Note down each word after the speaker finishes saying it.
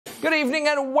Good evening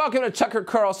and welcome to Tucker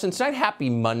Carlson Tonight. Happy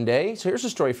Monday. So here's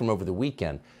a story from over the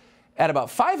weekend. At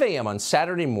about 5 a.m. on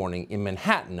Saturday morning in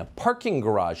Manhattan, a parking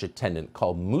garage attendant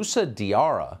called Musa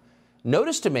Diarra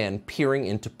noticed a man peering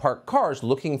into parked cars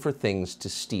looking for things to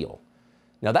steal.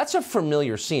 Now that's a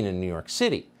familiar scene in New York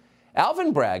City.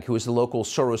 Alvin Bragg, who is the local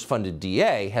Soros-funded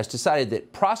DA, has decided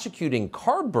that prosecuting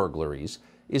car burglaries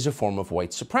is a form of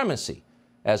white supremacy.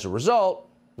 As a result,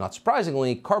 not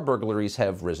surprisingly, car burglaries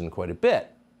have risen quite a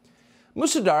bit.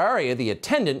 Musa Diarra, the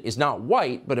attendant, is not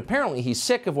white, but apparently he's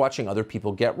sick of watching other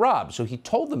people get robbed, so he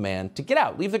told the man to get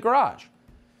out, leave the garage.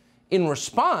 In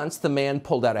response, the man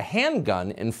pulled out a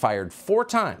handgun and fired 4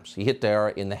 times. He hit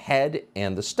Diarra in the head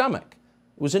and the stomach.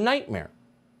 It was a nightmare.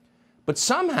 But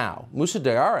somehow, Musa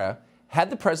Diarra had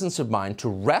the presence of mind to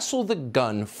wrestle the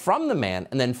gun from the man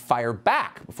and then fire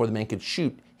back before the man could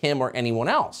shoot him or anyone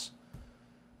else.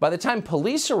 By the time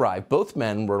police arrived, both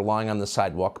men were lying on the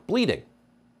sidewalk bleeding.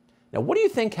 Now, what do you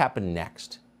think happened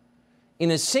next?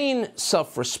 In a sane,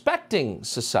 self-respecting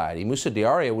society, Musa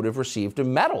Diarra would have received a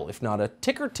medal, if not a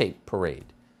ticker tape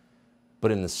parade.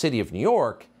 But in the city of New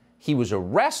York, he was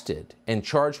arrested and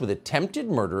charged with attempted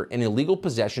murder and illegal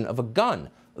possession of a gun,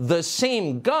 the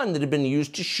same gun that had been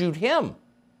used to shoot him.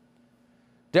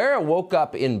 Diarra woke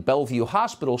up in Bellevue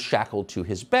Hospital shackled to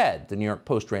his bed. The New York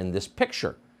Post ran this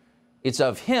picture. It's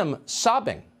of him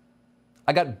sobbing.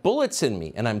 "I got bullets in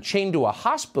me and I'm chained to a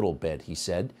hospital bed," he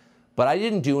said, "but I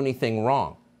didn't do anything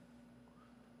wrong."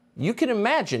 You can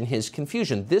imagine his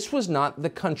confusion. This was not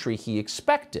the country he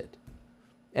expected.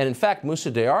 And in fact,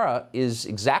 Musa Diarra is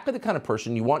exactly the kind of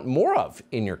person you want more of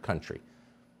in your country.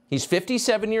 He's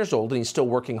 57 years old and he's still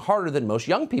working harder than most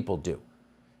young people do.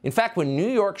 In fact, when New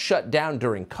York shut down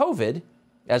during COVID,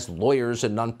 as lawyers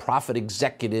and nonprofit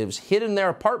executives hid in their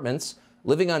apartments,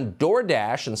 living on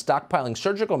DoorDash and stockpiling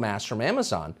surgical masks from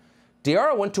Amazon,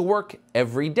 Diarra went to work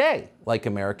every day, like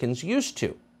Americans used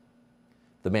to.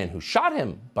 The man who shot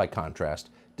him, by contrast,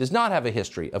 does not have a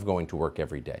history of going to work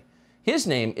every day. His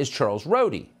name is Charles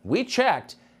Rohde. We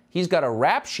checked. He's got a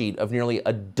rap sheet of nearly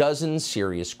a dozen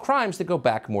serious crimes that go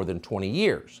back more than 20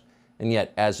 years. And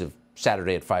yet, as of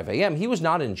Saturday at 5 a.m., he was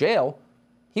not in jail.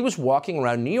 He was walking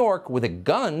around New York with a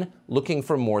gun looking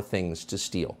for more things to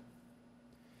steal.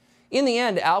 In the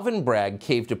end, Alvin Bragg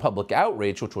caved to public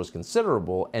outrage, which was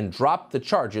considerable, and dropped the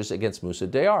charges against Musa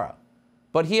Diarra.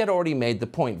 But he had already made the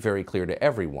point very clear to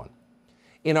everyone.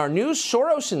 In our new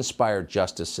Soros-inspired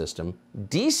justice system,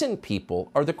 decent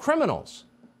people are the criminals,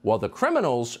 while the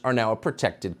criminals are now a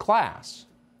protected class.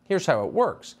 Here's how it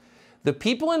works. The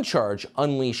people in charge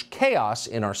unleash chaos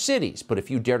in our cities, but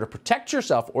if you dare to protect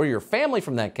yourself or your family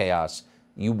from that chaos,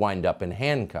 you wind up in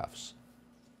handcuffs.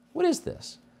 What is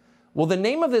this? Well, the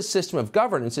name of this system of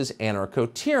governance is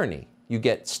anarcho-tyranny. You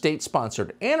get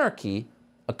state-sponsored anarchy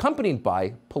accompanied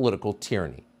by political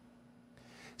tyranny.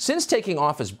 Since taking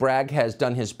office, Bragg has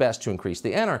done his best to increase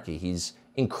the anarchy. He's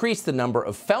increased the number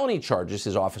of felony charges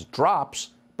his office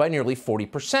drops by nearly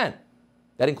 40%.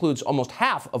 That includes almost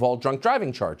half of all drunk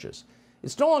driving charges.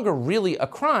 It's no longer really a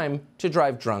crime to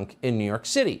drive drunk in New York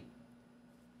City.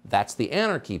 That's the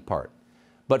anarchy part.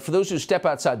 But for those who step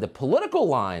outside the political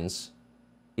lines,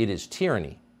 it is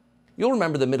tyranny. You'll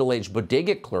remember the middle-aged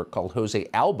bodega clerk called Jose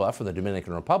Alba from the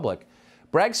Dominican Republic.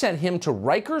 Bragg sent him to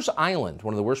Rikers Island,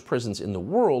 one of the worst prisons in the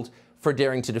world, for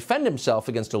daring to defend himself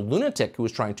against a lunatic who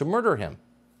was trying to murder him.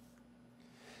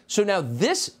 So now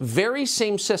this very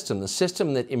same system, the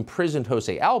system that imprisoned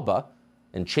Jose Alba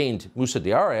and chained Musa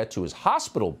Diarra to his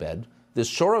hospital bed, this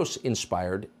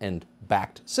Soros-inspired and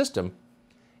backed system,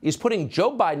 is putting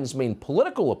Joe Biden's main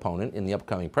political opponent in the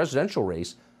upcoming presidential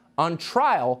race on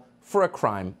trial for a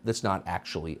crime that's not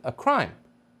actually a crime.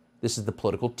 This is the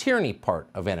political tyranny part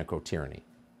of anarcho-tyranny.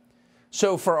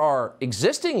 So for our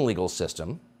existing legal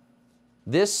system,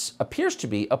 this appears to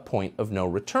be a point of no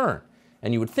return.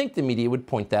 And you would think the media would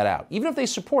point that out. Even if they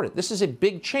support it, this is a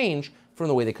big change from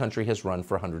the way the country has run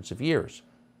for hundreds of years.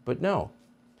 But no,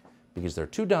 because they're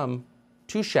too dumb,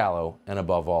 too shallow, and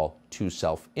above all, too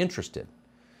self-interested.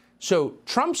 So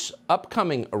Trump's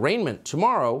upcoming arraignment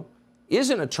tomorrow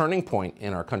isn't a turning point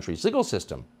in our country's legal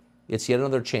system. It's yet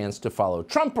another chance to follow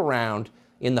Trump around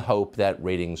in the hope that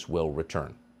ratings will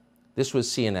return. This was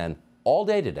CNN all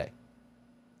day today.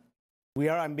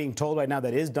 I'm being told right now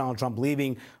that is Donald Trump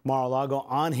leaving Mar-a-Lago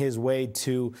on his way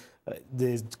to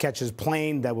catch his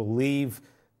plane that will leave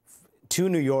to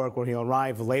New York, where he'll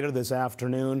arrive later this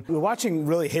afternoon. We're watching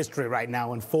really history right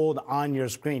now unfold on your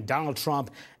screen. Donald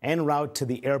Trump en route to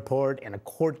the airport and a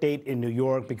court date in New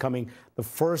York, becoming the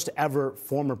first ever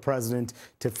former president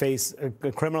to face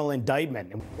a criminal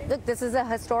indictment. Look, this is a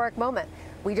historic moment.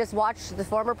 We just watched the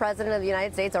former president of the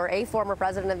United States, or a former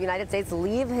president of the United States,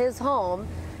 leave his home,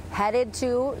 headed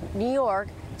to New York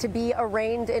to be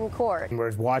arraigned in court.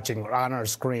 We're watching on our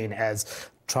screen as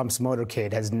Trump's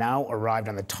motorcade has now arrived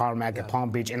on the tarmac at Palm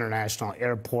Beach International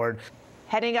Airport.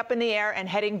 Heading up in the air and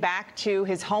heading back to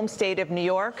his home state of New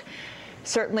York.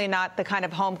 Certainly not the kind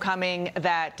of homecoming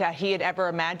that he had ever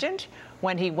imagined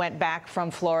when he went back from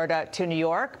Florida to New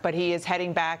York, but he is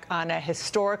heading back on a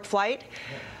historic flight.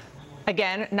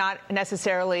 Again, not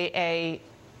necessarily a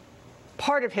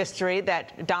part of history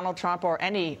that Donald Trump or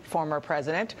any former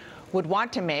president would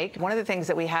want to make. One of the things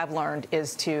that we have learned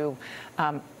is to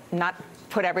not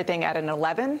put everything at an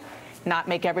 11, not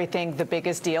make everything the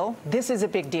biggest deal. This is a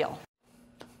big deal.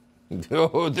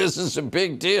 Oh, this is a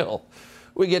big deal.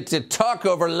 We get to talk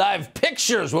over live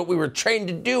pictures, what we were trained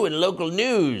to do in local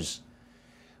news.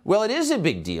 Well, it is a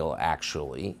big deal,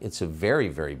 actually. It's a very,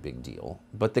 very big deal.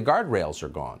 But the guardrails are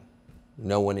gone.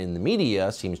 No one in the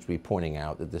media seems to be pointing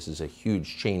out that this is a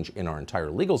huge change in our entire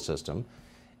legal system.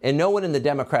 And no one in the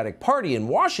Democratic Party in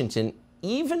Washington,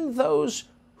 even those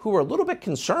who are a little bit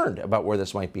concerned about where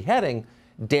this might be heading,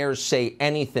 dares say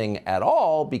anything at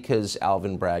all, because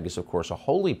Alvin Bragg is, of course, a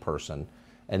holy person,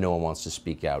 and no one wants to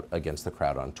speak out against the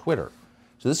crowd on Twitter.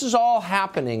 So this is all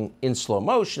happening in slow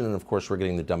motion, and of course we're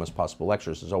getting the dumbest possible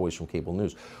lectures, as always, from cable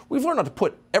news. We've learned not to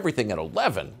put everything at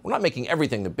 11. We're not making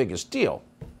everything the biggest deal.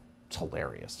 It's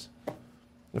hilarious. And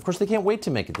of course, they can't wait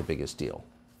to make it the biggest deal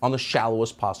on the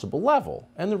shallowest possible level,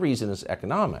 and the reason is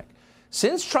economic.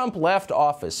 Since Trump left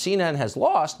office, CNN has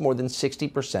lost more than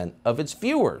 60% of its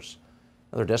viewers.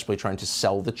 Now, they're desperately trying to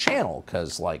sell the channel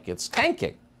because, like, it's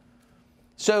tanking.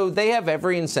 So they have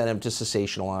every incentive to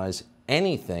sensationalize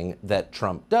anything that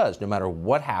Trump does, no matter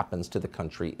what happens to the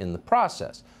country in the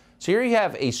process. So here you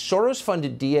have a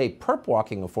Soros-funded DA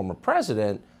perp-walking a former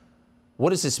president. What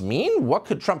does this mean? What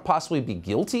could Trump possibly be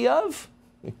guilty of?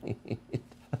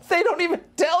 They don't even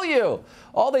tell you.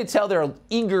 All they tell their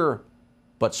eager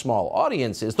but small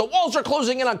audience is the walls are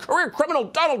closing in on career criminal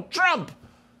Donald Trump.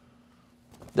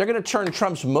 They're going to turn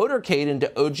Trump's motorcade into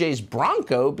OJ's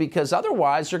Bronco, because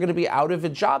otherwise they're going to be out of a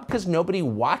job because nobody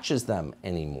watches them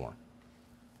anymore.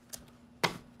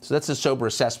 So that's a sober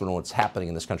assessment of what's happening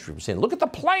in this country. We're saying, look at the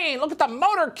plane, look at the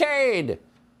motorcade.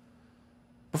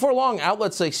 Before long,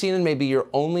 outlets like CNN may be your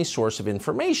only source of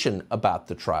information about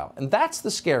the trial. And that's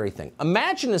the scary thing.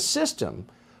 Imagine a system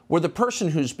where the person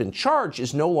who's been charged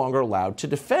is no longer allowed to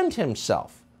defend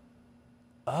himself.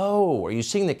 Oh, are you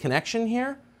seeing the connection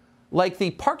here? Like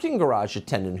the parking garage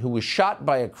attendant who was shot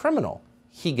by a criminal,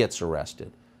 he gets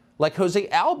arrested. Like Jose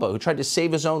Alba, who tried to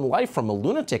save his own life from a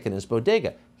lunatic in his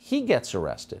bodega, he gets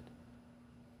arrested.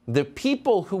 The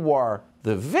people who are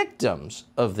the victims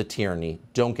of the tyranny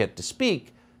don't get to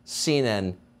speak.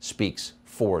 CNN speaks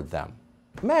for them.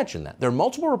 Imagine that. There are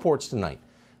multiple reports tonight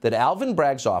that Alvin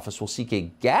Bragg's office will seek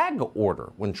a gag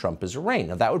order when Trump is arraigned.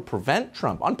 Now, that would prevent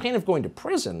Trump, on pain of going to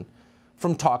prison,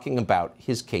 from talking about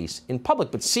his case in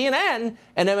public. But CNN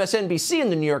and MSNBC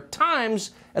and the New York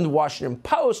Times and the Washington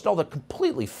Post, all the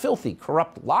completely filthy,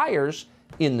 corrupt liars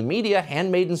in the media,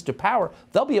 handmaidens to power,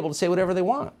 they'll be able to say whatever they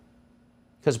want.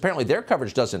 Because apparently their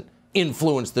coverage doesn't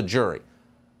influence the jury.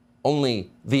 Only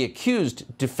the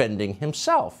accused defending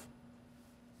himself.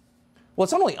 Well,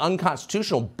 it's not only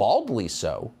unconstitutional, baldly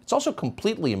so, it's also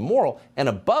completely immoral, and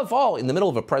above all, in the middle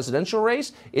of a presidential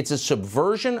race, it's a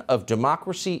subversion of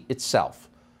democracy itself.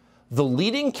 The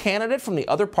leading candidate from the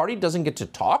other party doesn't get to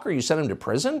talk, or you send him to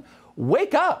prison?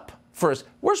 Wake up first.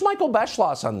 Where's Michael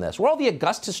Beschloss on this? Where are all the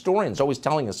august historians always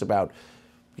telling us about,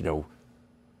 you know,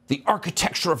 the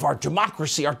architecture of our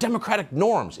democracy, our democratic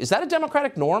norms? Is that a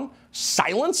democratic norm?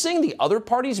 Silencing the other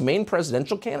party's main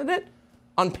presidential candidate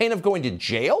on pain of going to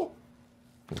jail?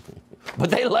 But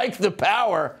they like the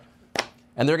power,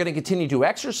 and they're going to continue to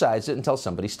exercise it until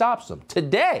somebody stops them.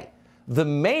 Today, the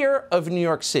mayor of New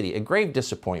York City, a grave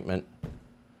disappointment.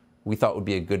 We thought would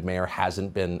be a good mayor,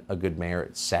 hasn't been a good mayor.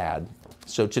 It's sad.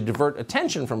 So to divert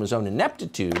attention from his own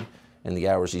ineptitude and the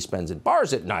hours he spends at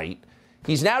bars at night,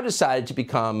 he's now decided to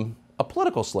become a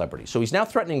political celebrity. So he's now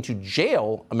threatening to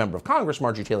jail a member of Congress,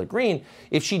 Marjorie Taylor Greene,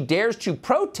 if she dares to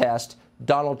protest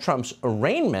Donald Trump's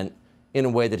arraignment in a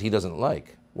way that he doesn't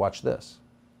like. Watch this.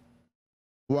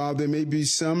 While there may be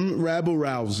some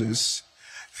rabble-rousers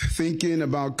thinking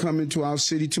about coming to our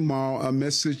city tomorrow, our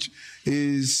message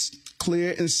is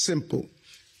clear and simple.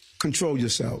 Control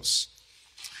yourselves.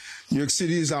 New York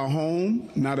City is our home,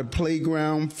 not a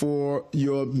playground for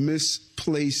your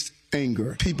misplaced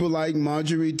anger. People like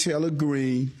Marjorie Taylor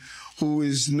Greene, who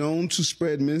is known to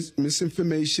spread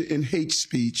misinformation and hate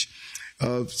speech.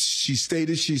 She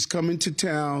stated she's coming to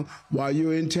town. While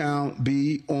you're in town,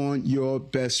 be on your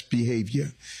best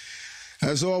behavior.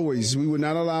 As always, we will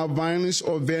not allow violence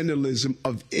or vandalism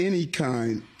of any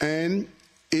kind. And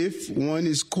if one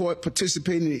is caught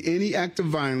participating in any act of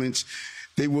violence,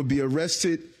 they will be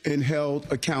arrested and held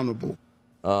accountable.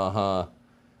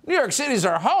 New York City's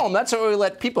our home. That's why we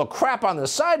let people crap on the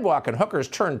sidewalk and hookers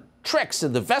turn tricks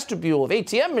in the vestibule of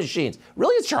ATM machines.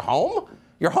 Really, it's your home?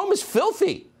 Your home is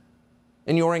filthy,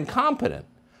 and you're incompetent.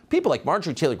 People like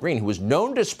Marjorie Taylor Greene, who was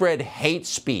known to spread hate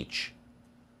speech.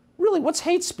 Really, what's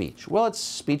hate speech? Well, it's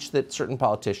speech that certain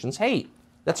politicians hate.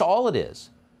 That's all it is.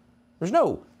 There's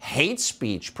no hate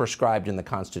speech prescribed in the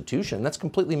Constitution. That's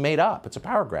completely made up. It's a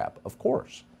power grab, of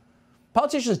course.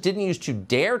 Politicians didn't used to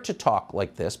dare to talk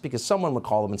like this because someone would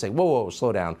call them and say, whoa, whoa,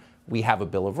 slow down. We have a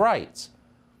Bill of Rights.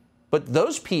 But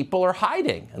those people are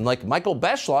hiding. And like Michael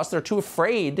Beschloss, they're too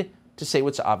afraid to say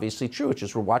what's obviously true, which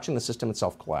is we're watching the system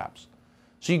itself collapse.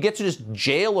 So you get to just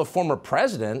jail a former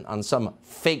president on some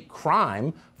fake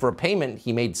crime for a payment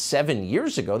he made 7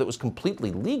 years ago that was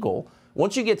completely legal.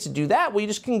 Once you get to do that, well, you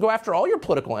just can go after all your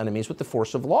political enemies with the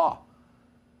force of law.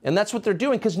 And that's what they're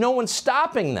doing because no one's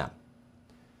stopping them.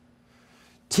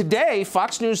 Today,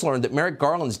 Fox News learned that Merrick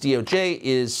Garland's DOJ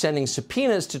is sending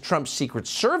subpoenas to Trump's Secret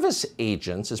Service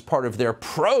agents as part of their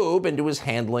probe into his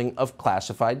handling of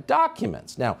classified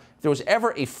documents. Now, if there was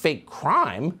ever a fake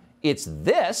crime, it's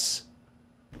this.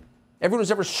 Everyone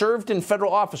who's ever served in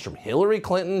federal office, from Hillary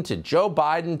Clinton to Joe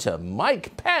Biden to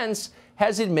Mike Pence,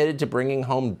 has admitted to bringing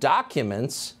home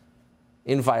documents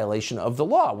in violation of the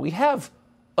law. We have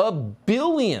 1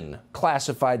 billion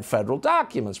classified federal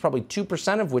documents, probably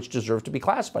 2% of which deserve to be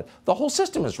classified. The whole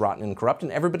system is rotten and corrupt,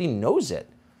 and everybody knows it.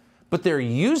 But they're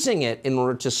using it in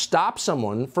order to stop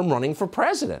someone from running for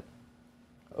president.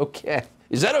 Okay.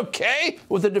 Is that okay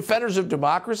with the defenders of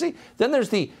democracy? Then there's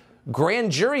the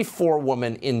grand jury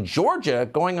forewoman in Georgia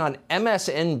going on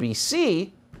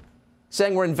MSNBC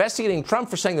saying we're investigating Trump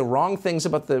for saying the wrong things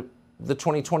about the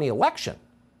 2020 election.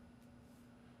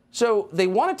 So they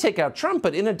want to take out Trump,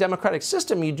 but in a democratic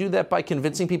system, you do that by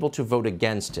convincing people to vote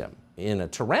against him. In a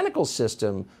tyrannical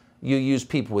system, you use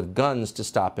people with guns to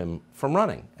stop him from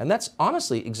running. And that's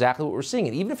honestly exactly what we're seeing.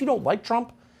 And even if you don't like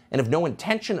Trump and have no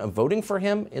intention of voting for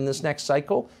him in this next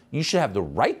cycle, you should have the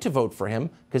right to vote for him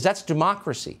because that's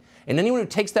democracy. And anyone who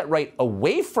takes that right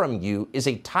away from you is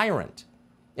a tyrant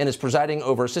and is presiding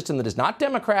over a system that is not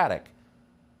democratic,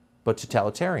 but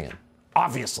totalitarian,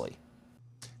 obviously.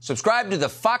 Subscribe to the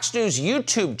Fox News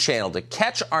YouTube channel to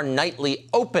catch our nightly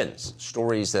opens,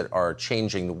 stories that are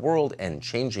changing the world and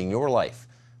changing your life.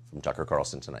 From Tucker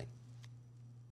Carlson Tonight.